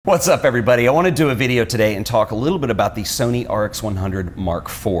What's up, everybody? I want to do a video today and talk a little bit about the Sony RX100 Mark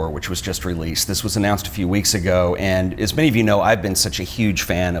IV, which was just released. This was announced a few weeks ago, and as many of you know, I've been such a huge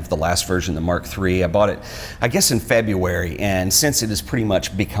fan of the last version, the Mark III. I bought it, I guess, in February, and since it has pretty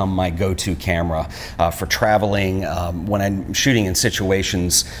much become my go-to camera for traveling, when I'm shooting in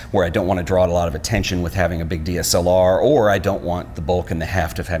situations where I don't want to draw a lot of attention with having a big DSLR, or I don't want the bulk and the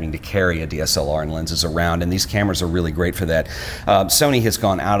heft of having to carry a DSLR and lenses around, and these cameras are really great for that. Sony has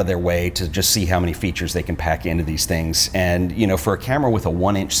gone out of their way to just see how many features they can pack into these things, and you know, for a camera with a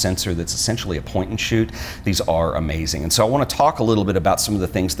 1-inch sensor that's essentially a point and shoot, these are amazing. And so I want to talk a little bit about some of the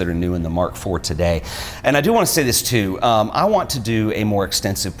things that are new in the Mark IV today. And I do want to say this too, I want to do a more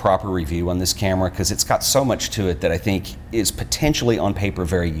extensive, proper review on this camera because it's got so much to it that I think is potentially on paper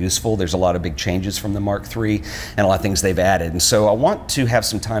very useful. There's a lot of big changes from the Mark III and a lot of things they've added, and so I want to have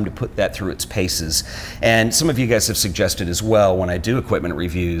some time to put that through its paces. And some of you guys have suggested as well, when I do equipment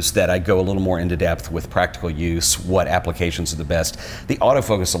reviews, that I go a little more into depth with practical use, what applications are the best. The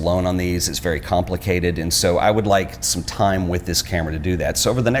autofocus alone on these is very complicated, and so I would like some time with this camera to do that.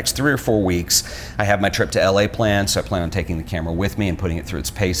 So over the next 3 or 4 weeks, I have my trip to LA planned, so I plan on taking the camera with me and putting it through its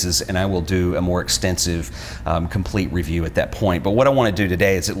paces, and I will do a more extensive, complete review at that point. But what I want to do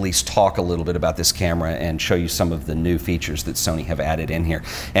today is at least talk a little bit about this camera and show you some of the new features that Sony have added in here.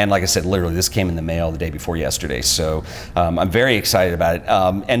 And like I said, literally this came in the mail the day before yesterday, so I'm very excited about it.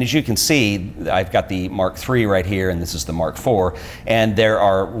 And as you can see, I've got the Mark III right here, and this is the Mark IV, and there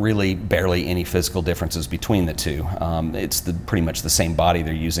are really barely any physical differences between the two. It's pretty much the same body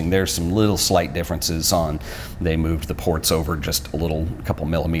they're using. There's some little slight differences on, they moved the ports over just a couple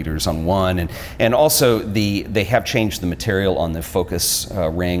millimeters on one, and also they have changed the material on the focus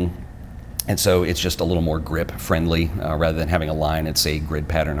ring. And so it's just a little more grip friendly. Rather than having a line, it's a grid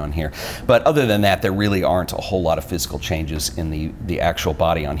pattern on here. But other than that, there really aren't a whole lot of physical changes in the actual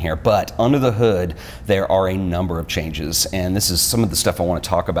body on here. But under the hood, there are a number of changes, and this is some of the stuff I want to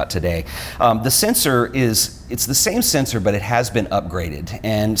talk about today. The sensor it's the same sensor, but it has been upgraded.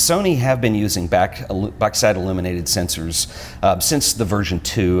 And Sony have been using backside illuminated sensors since the version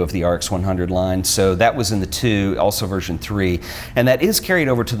 2 of the RX100 line. So that was in the 2, also version 3, and that is carried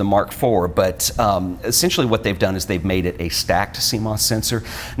over to the Mark IV. But essentially what they've done is they've made it a stacked CMOS sensor.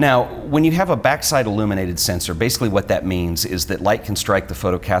 Now, when you have a backside illuminated sensor, basically what that means is that light can strike the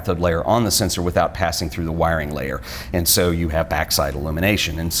photocathode layer on the sensor without passing through the wiring layer. And so you have backside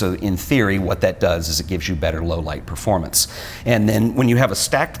illumination. And so in theory, what that does is it gives you better low light performance. And then when you have a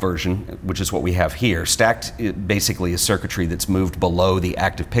stacked version, which is what we have here, stacked basically is circuitry that's moved below the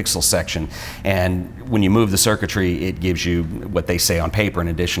active pixel section. And when you move the circuitry, it gives you what they say on paper, an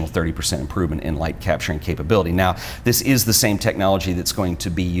additional 30% improvement in light capturing capability. Now, this is the same technology that's going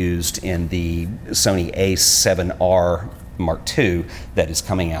to be used in the Sony A7R Mark II that is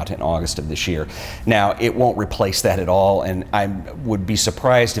coming out in August of this year. Now, it won't replace that at all, and I would be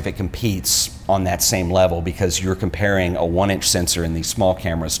surprised if it competes on that same level, because you're comparing a 1-inch sensor in these small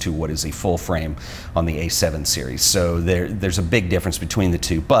cameras to what is a full frame on the A7 series. So there's a big difference between the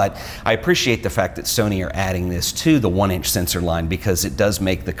two, but I appreciate the fact that Sony are adding this to the 1-inch sensor line because it does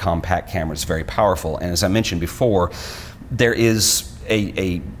make the compact cameras very powerful. And as I mentioned before, there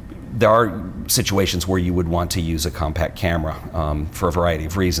are situations where you would want to use a compact camera for a variety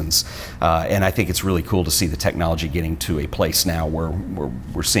of reasons. And I think it's really cool to see the technology getting to a place now where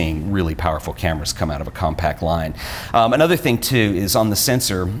we're seeing really powerful cameras come out of a compact line. Another thing too is on the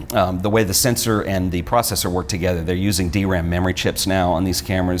sensor, the way the sensor and the processor work together, they're using DRAM memory chips now on these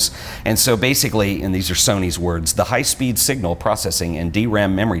cameras. And so basically, and these are Sony's words, the high-speed signal processing and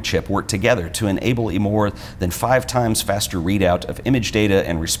DRAM memory chip work together to enable a more than 5 times faster readout of image data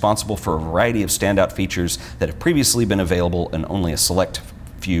and responsible for a variety of standout features that have previously been available in only a select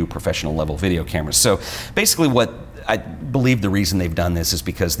few professional level video cameras. So basically what I believe the reason they've done this is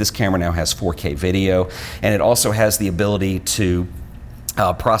because this camera now has 4K video, and it also has the ability to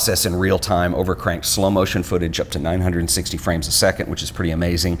process in real time overcranked slow motion footage up to 960 frames a second, which is pretty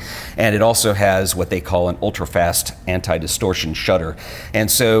amazing. And it also has what they call an ultra fast anti-distortion shutter. And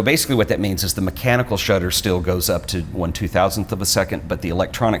so basically what that means is the mechanical shutter still goes up to 1/2000th of a second, but the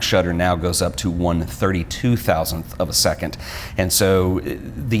electronic shutter now goes up to 1/32,000th of a second. And so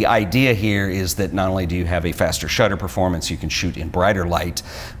the idea here is that not only do you have a faster shutter performance, you can shoot in brighter light,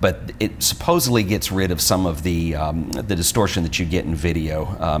 but it supposedly gets rid of some of the distortion that you get in video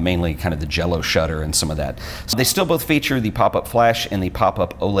video, mainly kind of the jello shutter and some of that. So they still both feature the pop-up flash and the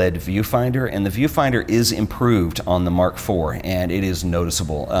pop-up OLED viewfinder, and the viewfinder is improved on the Mark IV, and it is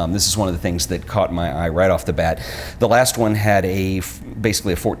noticeable. This is one of the things that caught my eye right off the bat. The last one had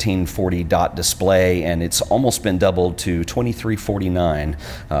basically a 1440 dot display, and it's almost been doubled to 2349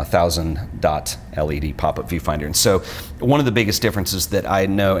 1000 dot LED pop-up viewfinder. And so one of the biggest differences that I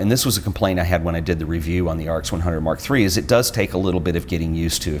know, and this was a complaint I had when I did the review on the RX100 Mark III, is it does take a little bit of getting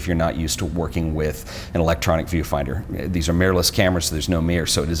used to if you're not used to working with an electronic viewfinder. These are mirrorless cameras, so there's no mirror,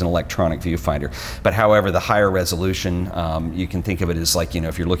 so it is an electronic viewfinder. But however, the higher resolution, you can think of it as like,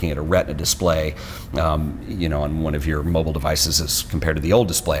 if you're looking at a Retina display, on one of your mobile devices as compared to the old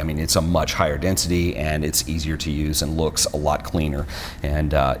display. I mean, it's a much higher density, and it's easier to use and looks a lot cleaner,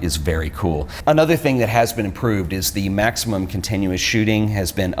 and is very cool. Another thing that has been improved is the maximum continuous shooting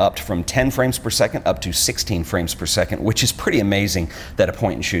has been upped from 10 frames per second up to 16 frames per second, which is pretty amazing that a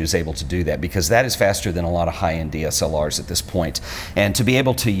point and shoot is able to do that, because that is faster than a lot of high-end DSLRs at this point. And to be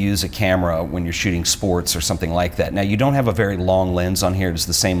able to use a camera when you're shooting sports or something like that. Now, you don't have a very long lens on here. It's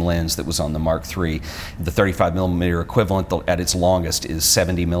the same lens that was on the Mark III. The 35mm equivalent at its longest is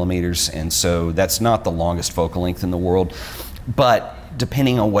 70 millimeters, and so that's not the longest focal length in the world. But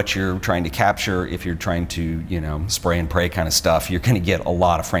depending on what you're trying to capture, if you're trying to, spray and pray kind of stuff, you're going to get a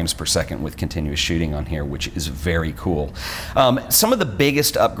lot of frames per second with continuous shooting on here, which is very cool. Some of the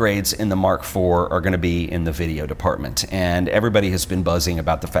biggest upgrades in the Mark IV are going to be in the video department, and everybody has been buzzing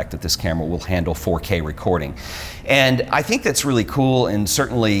about the fact that this camera will handle 4K recording. And I think that's really cool, and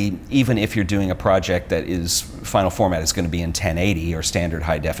certainly even if you're doing a project that is final format is going to be in 1080 or standard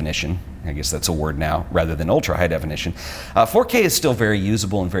high definition, I guess that's a word now, rather than ultra high definition. 4K is still very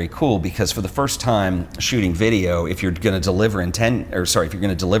usable and very cool, because for the first time shooting video, if you're going to deliver if you're going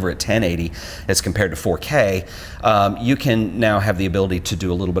to deliver at 1080 as compared to 4K, you can now have the ability to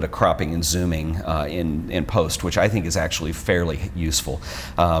do a little bit of cropping and zooming in post, which I think is actually fairly useful.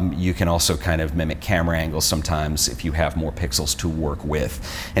 You can also kind of mimic camera angles sometimes if you have more pixels to work with,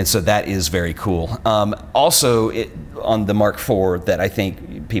 and so that is very cool. Also, on the Mark IV, that I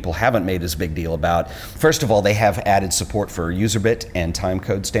think people haven't made as big deal about. First of all, they have added support for user bit and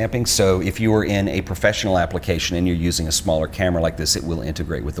timecode stamping. So if you are in a professional application and you're using a smaller camera like this, it will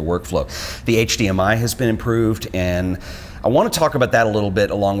integrate with the workflow. The HDMI has been improved, and I want to talk about that a little bit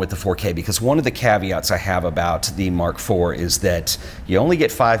along with the 4K, because one of the caveats I have about the Mark IV is that you only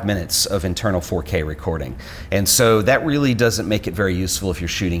get 5 minutes of internal 4K recording. And so that really doesn't make it very useful if you're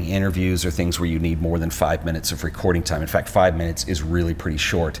shooting interviews or things where you need more than 5 minutes of recording time. In fact, 5 minutes is really pretty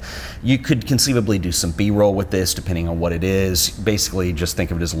short. You could conceivably do some B-roll with this, depending on what it is. Basically, just think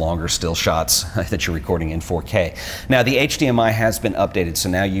of it as longer still shots that you're recording in 4K. Now, the HDMI has been updated, so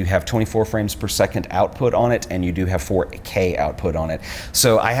now you have 24 frames per second output on it, and you do have 4K output on it.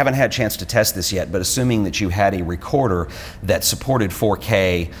 So I haven't had a chance to test this yet, but assuming that you had a recorder that supported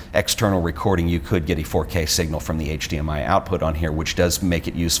 4K external recording, you could get a 4K signal from the HDMI output on here, which does make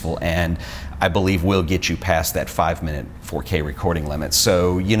it useful, and I believe will get you past that 5-minute 4K recording limit.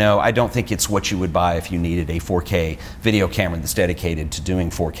 So, I don't think it's what you would buy if you needed a 4K video camera that's dedicated to doing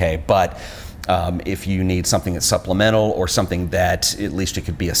 4K, but if you need something that's supplemental, or something that at least it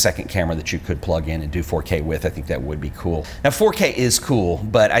could be a second camera that you could plug in and do 4K with, I think that would be cool. Now, 4K is cool,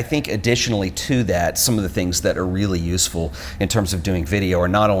 but I think additionally to that, some of the things that are really useful in terms of doing video are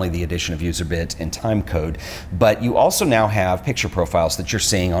not only the addition of user bit and timecode, but you also now have picture profiles that you're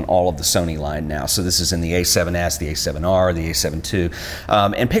seeing on all of the Sony line now. So this is in the A7S, the A7R, the A7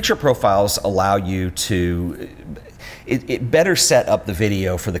 II, and picture profiles allow you to it better set up the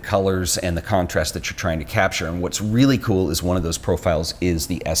video for the colors and the contrast that you're trying to capture. And what's really cool is one of those profiles is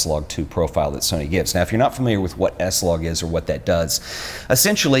the S-Log2 profile that Sony gives. Now, if you're not familiar with what S-Log is or what that does,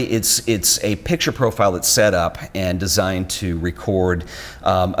 essentially it's a picture profile that's set up and designed to record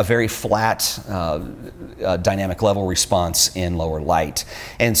a very flat dynamic level response in lower light.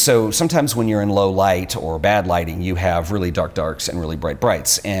 And so sometimes when you're in low light or bad lighting, you have really dark darks and really bright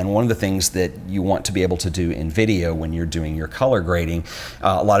brights. And one of the things that you want to be able to do in video when you're doing your color grading,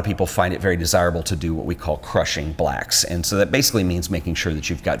 a lot of people find it very desirable to do what we call crushing blacks. And so that basically means making sure that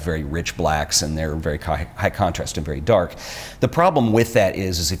you've got very rich blacks and they're very high contrast and very dark. The problem with that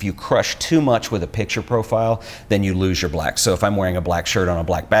is if you crush too much with a picture profile, then you lose your black. So if I'm wearing a black shirt on a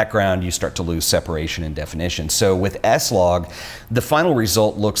black background, you start to lose separation and definition. So with S-Log, the final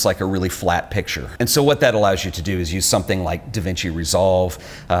result looks like a really flat picture. And so what that allows you to do is use something like DaVinci Resolve,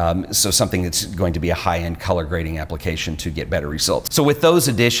 so something that's going to be a high-end color grading application application to get better results. So with those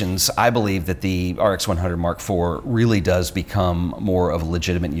additions, I believe that the RX100 Mark IV really does become more of a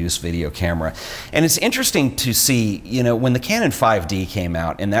legitimate use video camera. And it's interesting to see, you know, when the Canon 5D came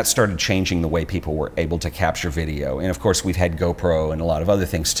out and that started changing the way people were able to capture video. And of course we've had GoPro and a lot of other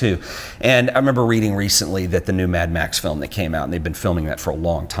things too. And I remember reading recently that the new Mad Max film that came out, and they've been filming that for a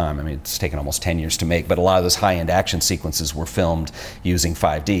long time. I mean, it's taken almost 10 years to make, but a lot of those high-end action sequences were filmed using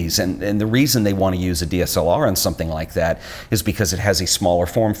 5Ds. And the reason they want to use a DSLR on something like that is because it has a smaller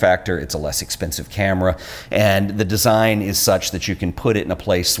form factor, it's a less expensive camera, and the design is such that you can put it in a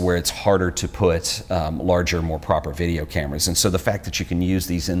place where it's harder to put larger, more proper video cameras. And so the fact that you can use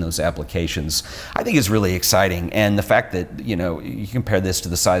these in those applications, I think is really exciting. And the fact that, you know, you compare this to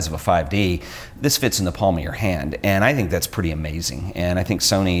the size of a 5D, this fits in the palm of your hand. And I think that's pretty amazing. And I think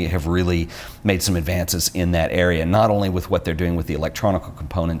Sony have really made some advances in that area, not only with what they're doing with the electronic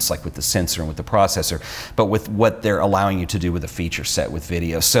components, like with the sensor and with the processor, but with what they're allowing you to do with the feature set with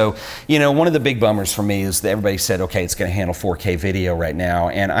video. So, you know, one of the big bummers for me is that everybody said, okay, it's going to handle 4K video right now.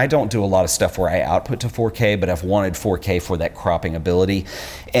 And I don't do a lot of stuff where I output to 4K, but I've wanted 4K for that cropping ability.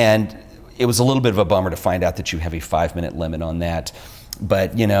 And it was a little bit of a bummer to find out that you have a 5-minute limit on that.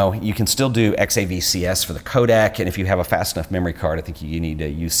 But, you know, you can still do XAVCS for the codec, and if you have a fast enough memory card, I think you need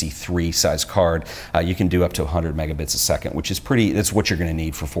a UC3 size card, you can do up to 100 megabits a second, which is that's what you're going to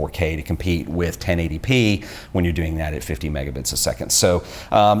need for 4K to compete with 1080p when you're doing that at 50 megabits a second. So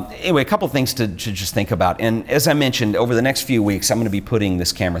anyway, a couple things to just think about. And as I mentioned, over the next few weeks, I'm going to be putting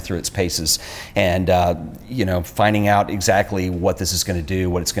this camera through its paces and, you know, finding out exactly what this is going to do,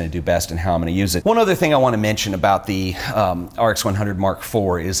 what it's going to do best, and how I'm going to use it. One other thing I want to mention about the RX100 Mark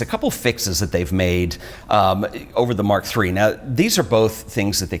IV is a couple fixes that they've made over the Mark III. Now, these are both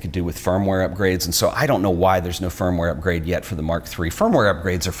things that they could do with firmware upgrades, and so I don't know why there's no firmware upgrade yet for the Mark III. Firmware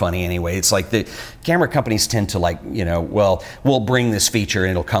upgrades are funny anyway. It's like the camera companies tend to, like, you know, well, we'll bring this feature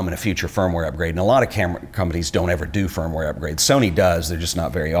and it'll come in a future firmware upgrade, and a lot of camera companies don't ever do firmware upgrades. Sony does, they're just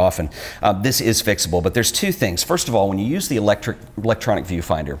not very often. This is fixable, but there's two things. First of all, when you use the electronic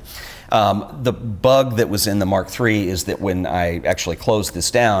viewfinder, the bug that was in the Mark III is that when I actually closed this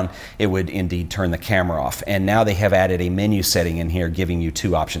down, it would indeed turn the camera off. And now they have added a menu setting in here giving you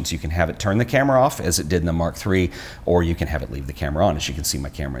two options. You can have it turn the camera off, as it did in the Mark III, or you can have it leave the camera on. As you can see, my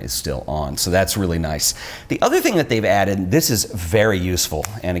camera is still on. So that's really nice. The other thing that they've added, this is very useful,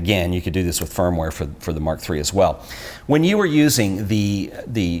 and again, you could do this with firmware for the Mark III as well. When you are using the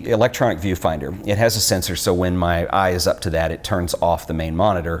electronic viewfinder, it has a sensor, so when my eye is up to that, it turns off the main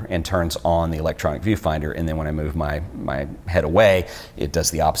monitor and turns on the electronic viewfinder, and then when I move my head away, it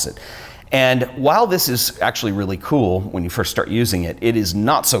does the opposite. And while this is actually really cool when you first start using it, it is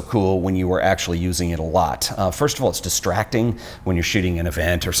not so cool when you are actually using it a lot. First of all, it's distracting when you're shooting an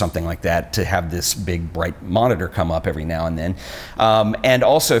event or something like that to have this big bright monitor come up every now and then. And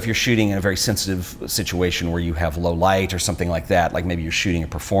also if you're shooting in a very sensitive situation where you have low light or something like that, like maybe you're shooting a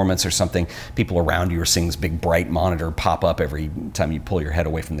performance or something, people around you are seeing this big bright monitor pop up every time you pull your head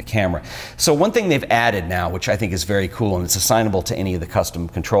away from the camera. So one thing they've added now, which I think is very cool, and it's assignable to any of the custom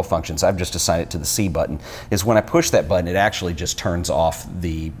control functions, I've just assigned it to the C button, is when I push that button, it actually just turns off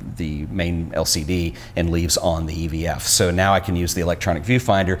the main LCD and leaves on the EVF. So now I can use the electronic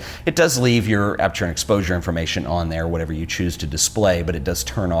viewfinder. It does leave your aperture and exposure information on there, whatever you choose to display, but it does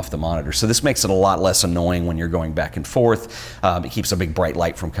turn off the monitor. So this makes it a lot less annoying when you're going back and forth. It keeps a big bright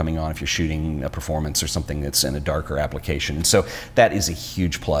light from coming on if you're shooting a performance or something that's in a darker application. And so that is a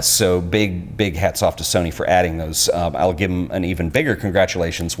huge plus. So big hats off to Sony for adding those. I'll give them an even bigger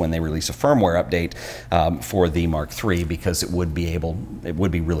congratulations when they release a firmware update for the Mark III, because it would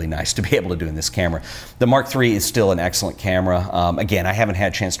be really nice to be able to do in this camera. The Mark III is still an excellent camera. Again, I haven't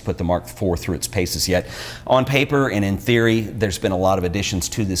had a chance to put the Mark IV through its paces yet. On paper and in theory, there's been a lot of additions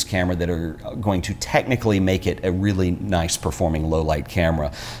to this camera that are going to technically make it a really nice performing low light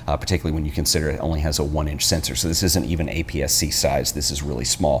camera, particularly when you consider it only has a 1-inch sensor. So this isn't even APS-C size. This is really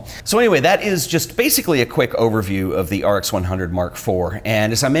small. So anyway, that is just basically a quick overview of the RX100 Mark IV.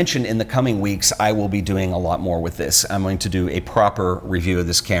 And as I mentioned, in the coming weeks, I will be doing a lot more with this. I'm going to do a proper review of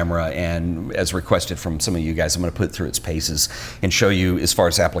this camera, and as requested from some of you guys, I'm going to put it through its paces and show you, as far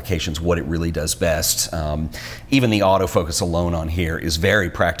as applications, what it really does best. Even the autofocus alone on here is very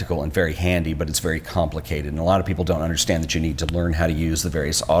practical and very handy, but it's very complicated, and a lot of people don't understand that you need to learn how to use the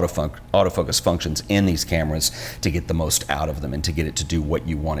various autofocus functions in these cameras to get the most out of them and to get it to do what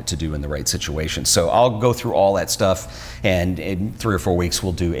you want it to do in the right situation. So I'll go through all that stuff, and in 3 or 4 weeks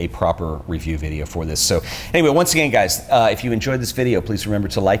we'll do a proper review video for this. So anyway, once again, guys, if you enjoyed this video, please remember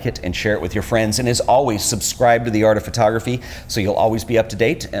to like it and share it with your friends. And as always, subscribe to The Art of Photography so you'll always be up to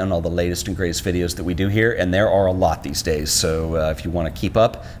date on all the latest and greatest videos that we do here. And there are a lot these days. So if you want to keep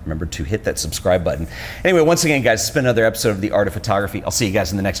up, remember to hit that subscribe button. Anyway, once again, guys, it's been another episode of The Art of Photography. I'll see you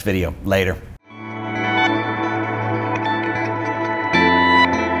guys in the next video. Later.